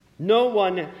No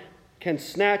one can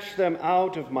snatch them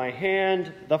out of my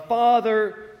hand. The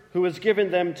Father who has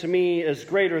given them to me is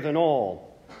greater than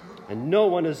all, and no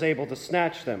one is able to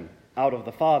snatch them out of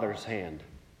the Father's hand.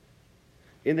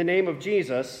 In the name of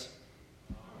Jesus,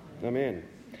 amen.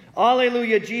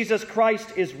 Alleluia, Jesus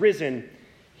Christ is risen.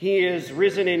 He is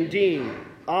risen indeed.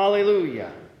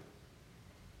 Alleluia.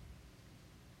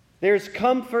 There's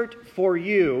comfort for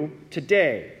you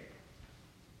today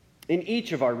in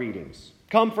each of our readings.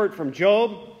 Comfort from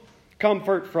Job,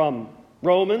 comfort from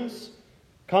Romans,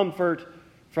 comfort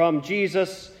from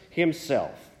Jesus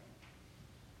himself.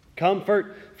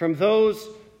 Comfort from those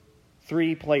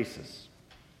three places.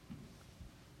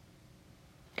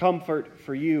 Comfort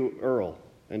for you, Earl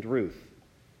and Ruth.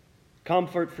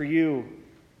 Comfort for you,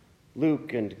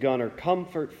 Luke and Gunnar.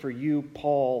 Comfort for you,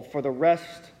 Paul. For the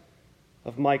rest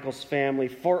of Michael's family.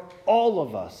 For all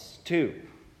of us, too.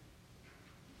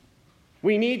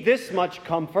 We need this much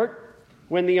comfort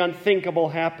when the unthinkable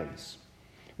happens.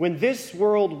 When this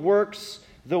world works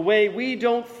the way we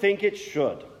don't think it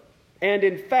should. And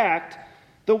in fact,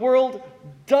 the world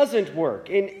doesn't work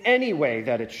in any way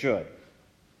that it should.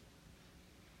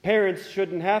 Parents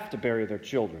shouldn't have to bury their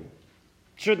children.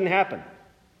 Shouldn't happen.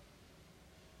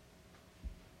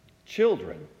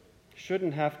 Children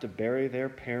shouldn't have to bury their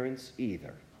parents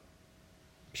either.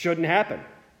 Shouldn't happen.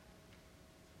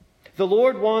 The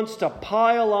Lord wants to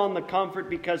pile on the comfort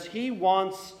because He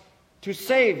wants to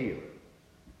save you.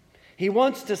 He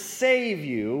wants to save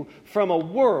you from a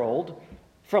world,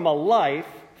 from a life,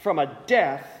 from a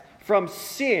death, from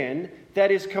sin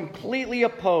that is completely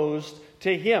opposed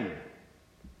to Him.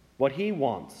 What He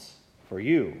wants for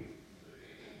you.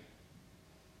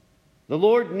 The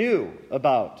Lord knew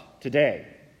about today,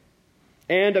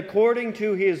 and according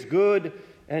to His good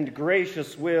and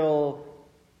gracious will,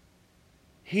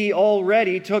 He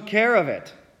already took care of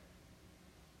it.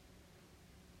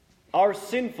 Our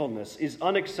sinfulness is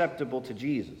unacceptable to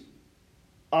Jesus.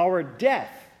 Our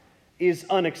death is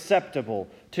unacceptable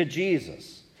to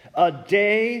Jesus. A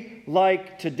day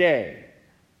like today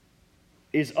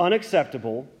is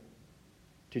unacceptable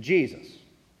to Jesus.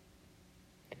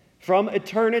 From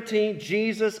eternity,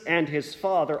 Jesus and His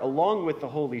Father, along with the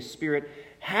Holy Spirit,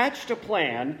 hatched a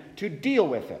plan to deal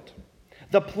with it.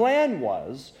 The plan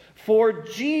was for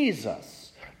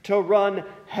Jesus to run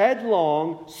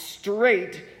headlong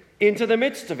straight into the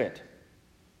midst of it,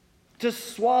 to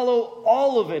swallow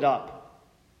all of it up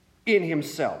in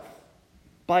Himself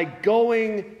by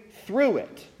going through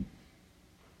it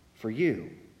for you.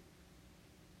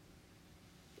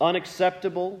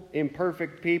 Unacceptable,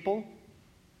 imperfect people,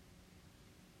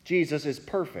 Jesus is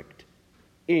perfect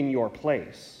in your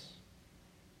place.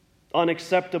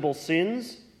 Unacceptable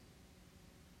sins,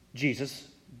 Jesus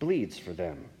bleeds for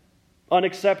them.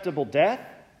 Unacceptable death,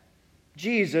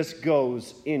 Jesus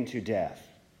goes into death.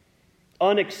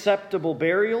 Unacceptable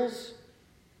burials,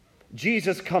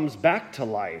 Jesus comes back to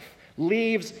life,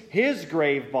 leaves His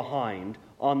grave behind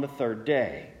on the third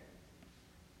day.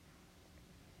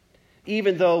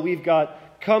 Even though we've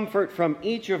got comfort from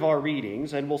each of our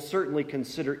readings, and we'll certainly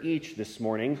consider each this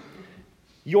morning,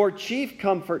 your chief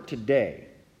comfort today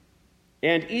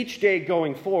and each day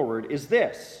going forward is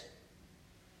this: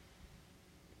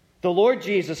 the Lord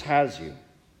Jesus has you,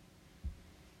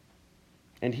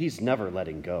 and He's never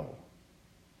letting go.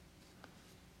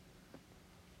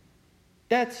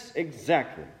 That's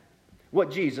exactly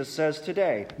what Jesus says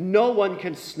today. No one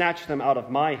can snatch them out of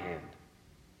my hand.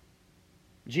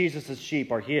 Jesus'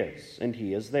 sheep are His, and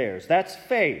He is theirs. That's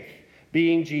faith,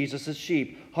 being Jesus'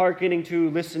 sheep, hearkening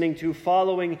to, listening to,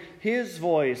 following His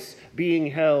voice, being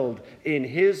held in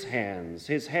His hands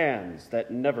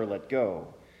that never let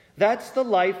go. That's the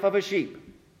life of a sheep,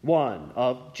 one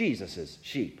of Jesus'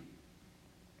 sheep.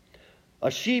 A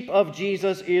sheep of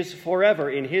Jesus is forever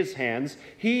in His hands.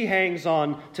 He hangs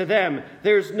on to them.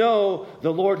 There's no,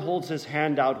 the Lord holds His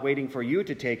hand out waiting for you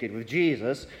to take it with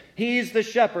Jesus. He's the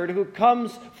shepherd who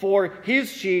comes for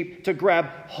His sheep to grab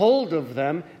hold of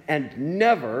them and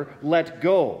never let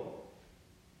go.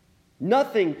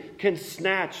 Nothing can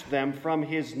snatch them from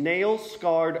His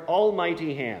nail-scarred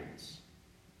almighty hands.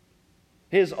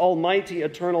 His almighty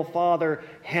eternal Father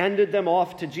handed them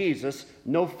off to Jesus.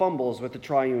 No fumbles with the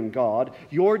triune God.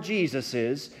 You're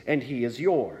Jesus's, and He is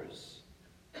yours.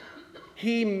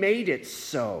 He made it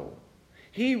so.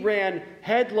 He ran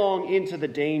headlong into the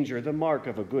danger, the mark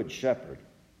of a good shepherd.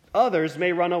 Others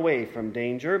may run away from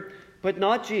danger, but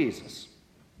not Jesus.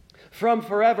 From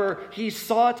forever, He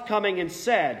saw it coming and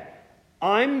said,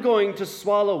 I'm going to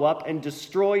swallow up and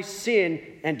destroy sin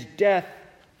and death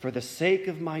for the sake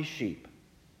of my sheep.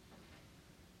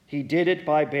 He did it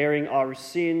by bearing our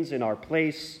sins in our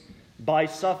place by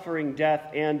suffering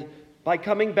death and by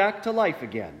coming back to life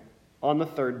again on the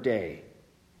third day.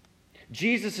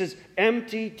 Jesus'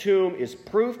 empty tomb is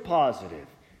proof positive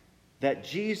that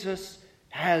Jesus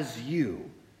has you,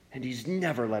 and he's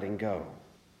never letting go.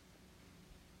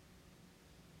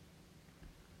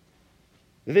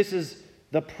 This is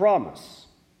the promise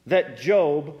that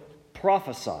Job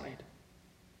prophesied.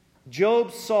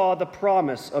 Job saw the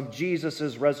promise of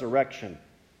Jesus' resurrection.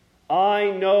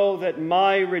 I know that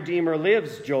my Redeemer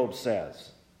lives, Job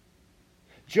says.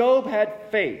 Job had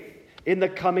faith in the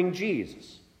coming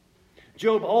Jesus.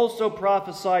 Job also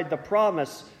prophesied the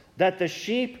promise that the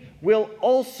sheep will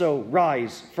also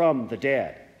rise from the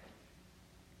dead.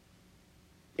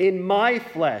 In my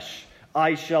flesh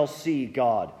I shall see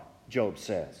God, Job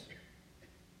says.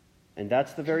 And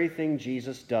that's the very thing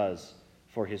Jesus does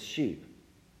for his sheep.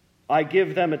 I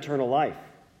give them eternal life.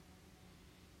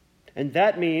 And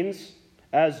that means,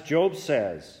 as Job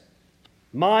says,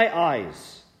 my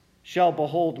eyes shall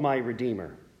behold my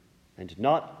Redeemer, and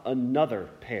not another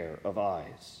pair of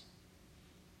eyes.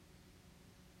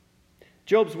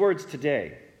 Job's words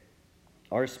today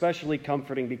are especially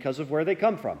comforting because of where they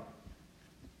come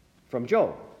from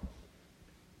Job.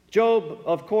 Job,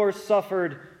 of course,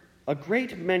 suffered a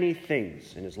great many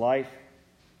things in his life.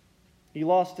 He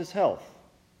lost his health.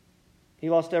 He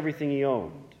lost everything he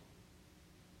owned.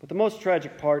 But the most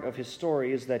tragic part of his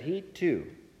story is that he, too,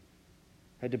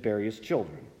 had to bury his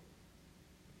children.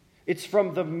 It's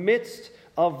from the midst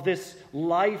of this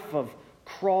life of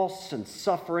cross and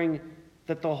suffering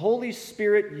that the Holy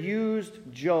Spirit used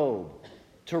Job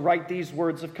to write these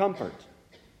words of comfort.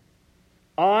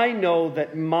 I know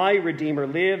that my Redeemer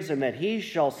lives and that he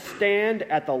shall stand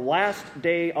at the last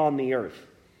day on the earth.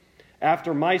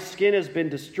 After my skin has been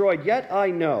destroyed, yet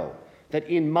I know that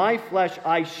in my flesh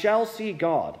I shall see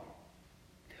God,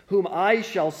 whom I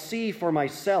shall see for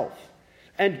myself,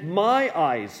 and my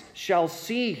eyes shall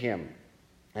see him,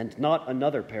 and not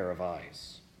another pair of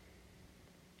eyes.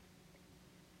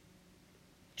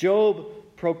 Job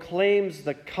proclaims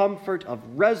the comfort of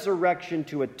resurrection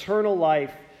to eternal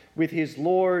life with his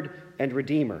Lord and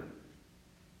Redeemer.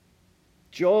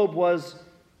 Job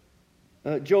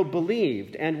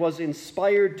believed and was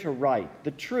inspired to write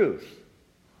the truth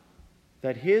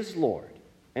that his Lord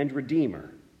and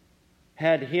Redeemer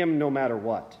had him no matter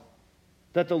what.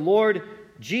 That the Lord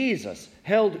Jesus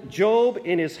held Job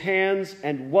in his hands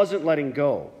and wasn't letting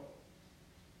go.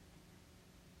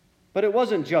 But it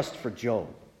wasn't just for Job.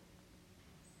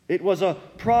 It was a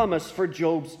promise for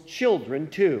Job's children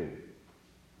too.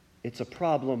 It's a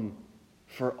problem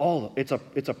for all. It's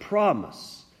a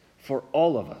promise for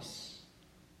all of us.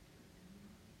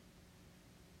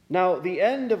 Now, the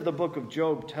end of the book of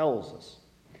Job tells us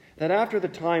that after the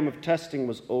time of testing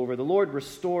was over, the Lord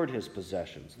restored his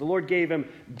possessions. The Lord gave him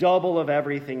double of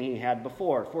everything he had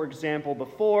before. For example,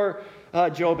 before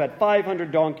Job had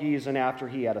 500 donkeys, and after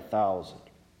he had 1,000.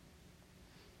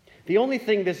 The only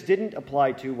thing this didn't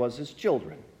apply to was his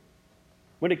children.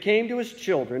 When it came to his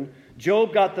children,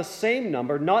 Job got the same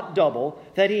number, not double,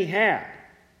 that he had,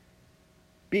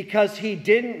 because he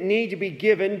didn't need to be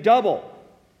given double.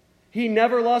 He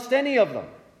never lost any of them,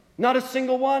 not a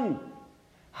single one.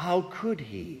 How could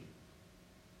he?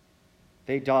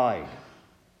 They died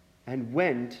and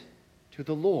went to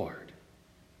the Lord.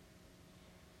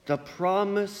 The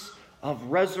promise of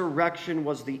resurrection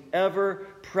was the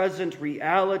ever-present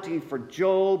reality for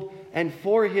Job and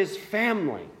for his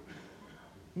family.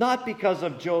 Not because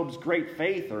of Job's great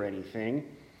faith or anything.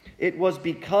 It was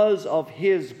because of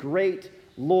his great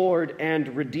Lord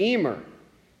and Redeemer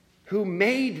who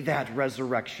made that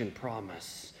resurrection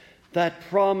promise. That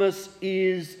promise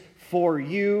is for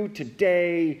you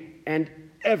today and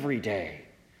every day.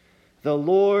 The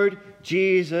Lord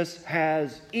Jesus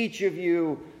has each of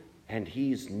you, and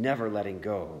he's never letting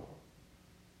go.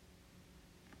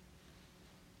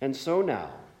 And so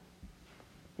now,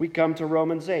 we come to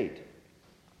Romans 8.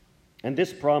 And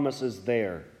this promise is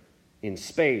there in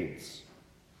spades.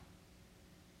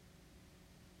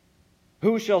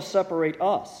 Who shall separate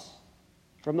us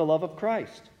from the love of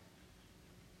Christ?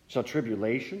 Shall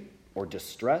tribulation or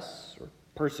distress or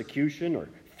persecution or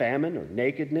famine or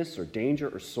nakedness or danger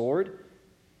or sword?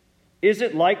 Is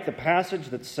it like the passage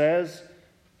that says,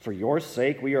 for your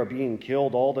sake we are being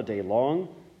killed all the day long?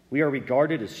 We are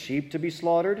regarded as sheep to be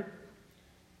slaughtered?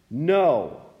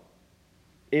 No.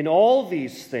 In all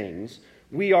these things,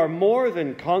 we are more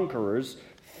than conquerors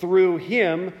through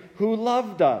him who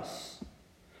loved us.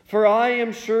 For I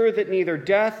am sure that neither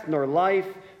death, nor life,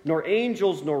 nor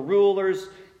angels, nor rulers,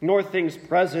 nor things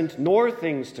present, nor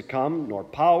things to come, nor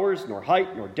powers, nor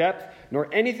height, nor depth,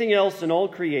 nor anything else in all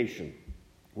creation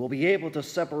will be able to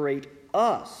separate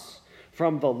us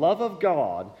from the love of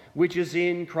God which is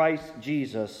in Christ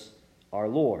Jesus our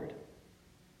Lord.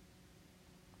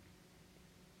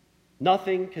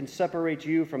 Nothing can separate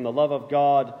you from the love of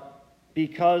God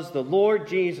because the Lord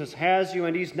Jesus has you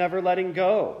and he's never letting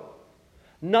go.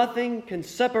 Nothing can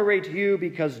separate you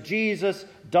because Jesus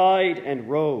died and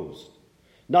rose.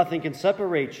 Nothing can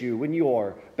separate you when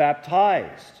you're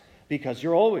baptized because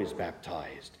you're always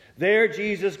baptized. There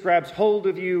Jesus grabs hold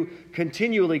of you,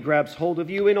 continually grabs hold of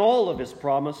you in all of his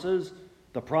promises,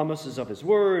 the promises of his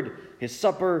word, his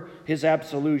supper, his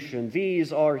absolution.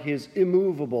 These are his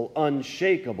immovable,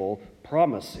 unshakable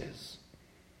promises.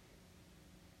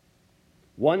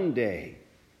 One day,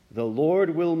 the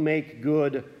Lord will make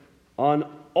good on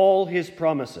all his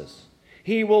promises.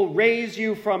 He will raise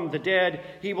you from the dead.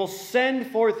 He will send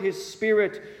forth his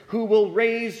Spirit, who will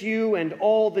raise you and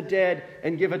all the dead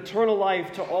and give eternal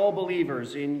life to all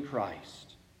believers in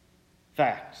Christ.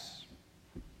 Facts.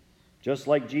 Just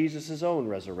like Jesus' own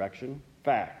resurrection.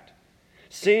 Fact.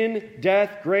 Sin,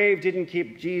 death, grave didn't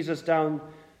keep Jesus down.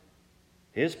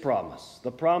 His promise,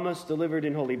 the promise delivered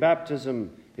in holy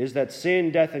baptism, is that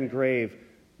sin, death, and grave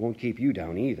won't keep you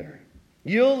down either.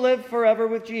 You'll live forever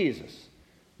with Jesus.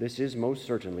 This is most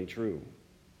certainly true.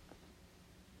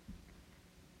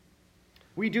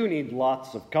 We do need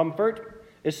lots of comfort,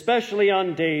 especially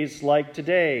on days like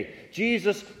today.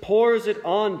 Jesus pours it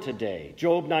on today.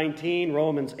 Job 19,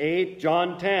 Romans 8,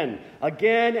 John 10.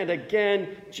 Again and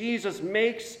again, Jesus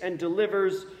makes and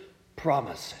delivers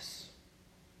promises.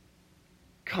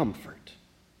 Comfort.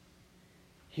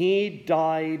 He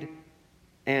died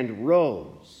and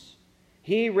rose.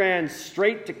 He ran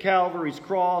straight to Calvary's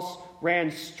cross,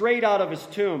 ran straight out of his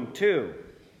tomb, too.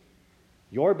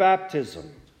 Your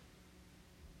baptism,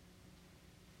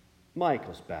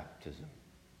 Michael's baptism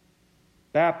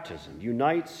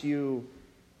unites you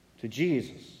to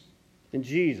Jesus, and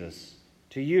Jesus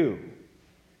to you.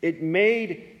 It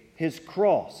made his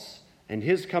cross and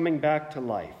his coming back to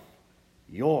life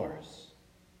yours,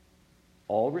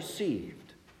 all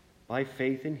received by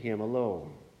faith in him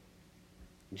alone.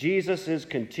 Jesus'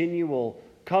 continual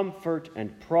comfort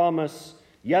and promise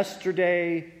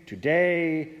yesterday,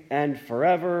 today, and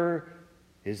forever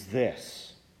is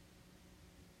this: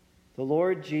 the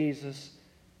Lord Jesus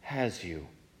has you,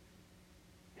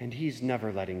 and he's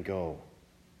never letting go.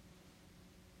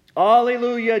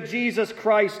 Alleluia, Jesus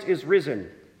Christ is risen.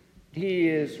 He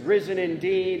is risen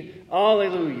indeed.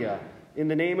 Alleluia. In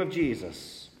the name of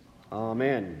Jesus.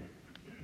 Amen.